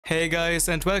Hey guys,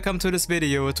 and welcome to this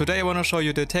video. Today I want to show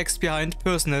you the text behind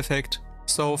person effect.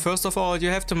 So first of all, you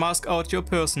have to mask out your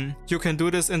person. You can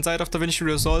do this inside of Davinci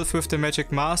Resolve with the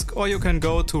magic mask, or you can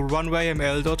go to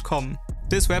runwayml.com.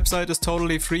 This website is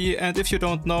totally free, and if you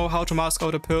don't know how to mask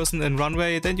out a person in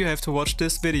Runway, then you have to watch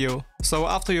this video. So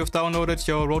after you've downloaded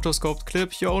your rotoscoped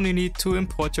clip, you only need to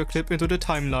import your clip into the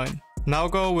timeline. Now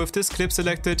go with this clip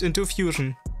selected into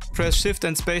Fusion. Press Shift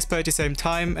and Spacebar at the same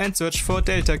time and search for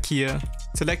Delta Keyer.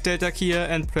 Select Delta Keyer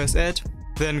and press Add.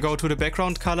 Then go to the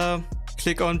background color,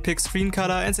 click on Pick Screen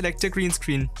Color and select the green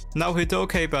screen. Now hit the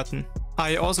OK button.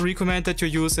 I also recommend that you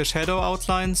use a shadow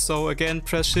outline, so again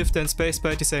press Shift and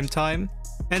Spacebar at the same time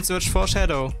and search for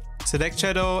Shadow. Select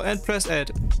Shadow and press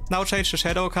Add. Now change the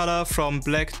shadow color from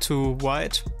black to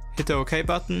white, hit the OK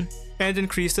button and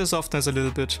increase the softness a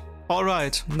little bit.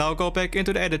 Alright, now go back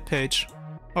into the edit page.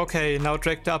 Okay, now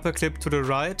drag the upper clip to the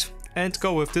right and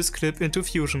go with this clip into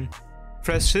Fusion.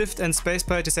 Press Shift and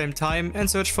Spacebar at the same time and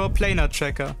search for Planar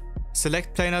Tracker.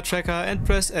 Select Planar Tracker and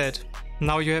press Add.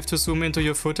 Now you have to zoom into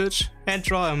your footage and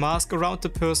draw a mask around the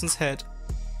person's head.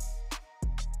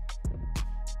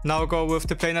 Now go with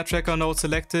the Planar Tracker node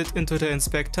selected into the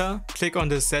inspector, click on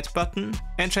the Z button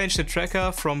and change the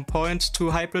tracker from point to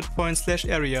hybrid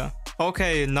point/area.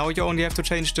 Okay, now you only have to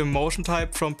change the motion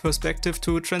type from perspective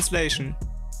to translation.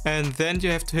 And then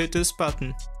you have to hit this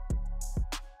button.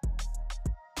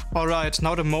 Alright,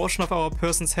 now the motion of our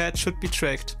person's head should be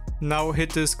tracked. Now hit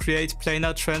this Create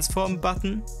Planar Transform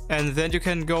button and then you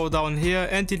can go down here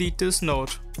and delete this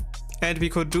node. And we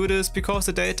could do this because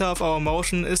the data of our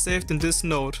motion is saved in this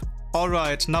node.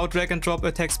 Alright, now drag and drop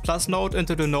a Text Plus node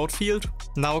into the node field.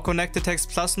 Now connect the Text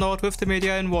Plus node with the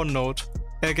media in one node.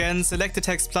 Again, select the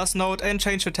Text Plus node and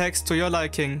change the text to your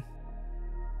liking.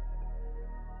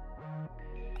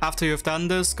 After you've done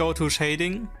this, go to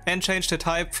Shading and change the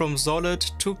type from Solid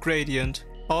to Gradient.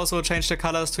 Also change the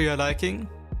colors to your liking.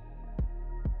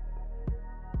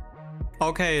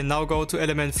 Okay, now go to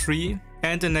Element 3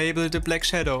 and enable the Black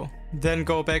Shadow. Then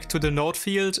go back to the node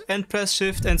field and press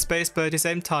Shift and Spacebar at the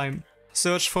same time.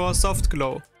 Search for Soft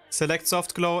Glow. Select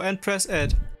Soft Glow and press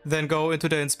Add. Then go into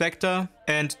the inspector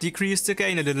and decrease the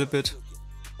gain a little bit.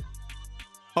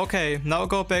 Okay, now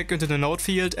go back into the node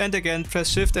field and again press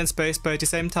Shift and Spacebar at the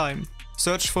same time.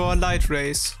 Search for Light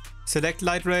Rays. Select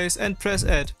Light Rays and press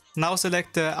Add. Now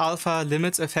select the Alpha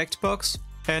Limits effect box,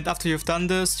 and after you've done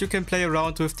this, you can play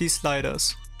around with these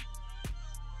sliders.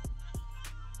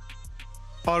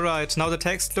 Alright, now the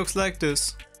text looks like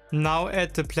this. Now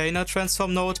add the Planar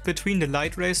Transform node between the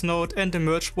Light Rays node and the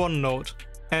Merge 1 node.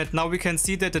 And now we can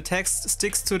see that the text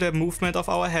sticks to the movement of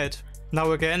our head.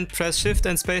 Now again, press Shift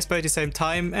and Spacebar at the same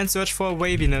time and search for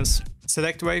Waviness.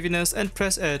 Select Waviness and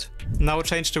press Add. Now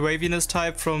change the waviness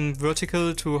type from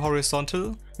vertical to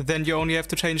horizontal. Then you only have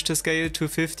to change the scale to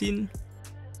 15.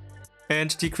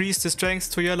 And decrease the strength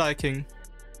to your liking.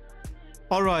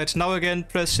 Alright, now again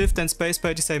press Shift and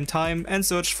Spacebar at the same time and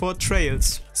search for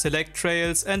Trails. Select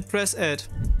Trails and press Add.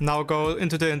 Now go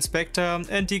into the inspector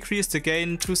and decrease the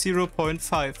gain to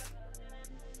 0.5.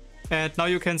 And now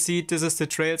you can see this is the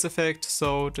Trails effect,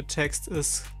 so the text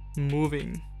is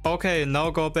moving. Okay, now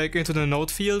go back into the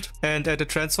node field and add a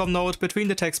transform node between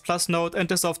the Text Plus node and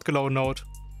the Soft Glow node.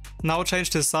 Now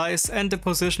change the size and the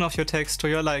position of your text to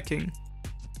your liking.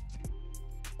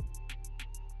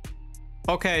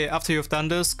 Okay, after you've done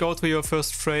this, go to your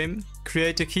first frame,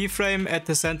 create a keyframe at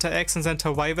the center X and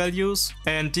center Y values,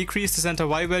 and decrease the center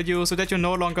Y value so that you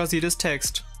no longer see this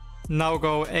text. Now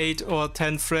go 8 or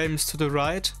 10 frames to the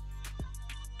right.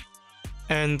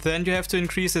 And then you have to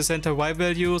increase the center Y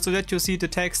value so that you see the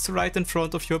text right in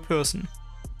front of your person.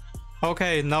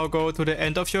 Okay, now go to the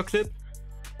end of your clip.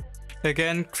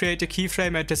 Again, create a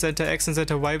keyframe at the center X and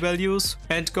center Y values,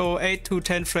 and go 8 to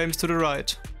 10 frames to the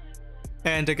right.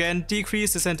 And again,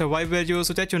 decrease the center Y value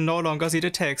so that you no longer see the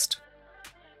text.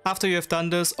 After you have done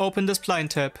this, open the Spline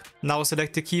tab. Now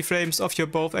select the keyframes of your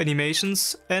both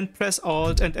animations and press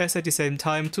Alt and S at the same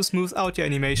time to smooth out your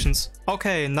animations.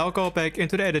 Okay, now go back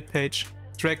into the edit page.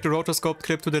 Drag the rotoscope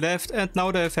clip to the left and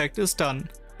now the effect is done.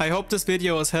 I hope this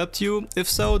video has helped you. If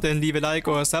so, then leave a like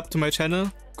or a sub to my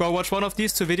channel. Go watch one of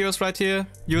these two videos right here.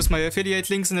 Use my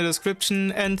affiliate links in the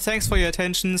description, and thanks for your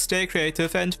attention, stay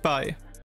creative and bye.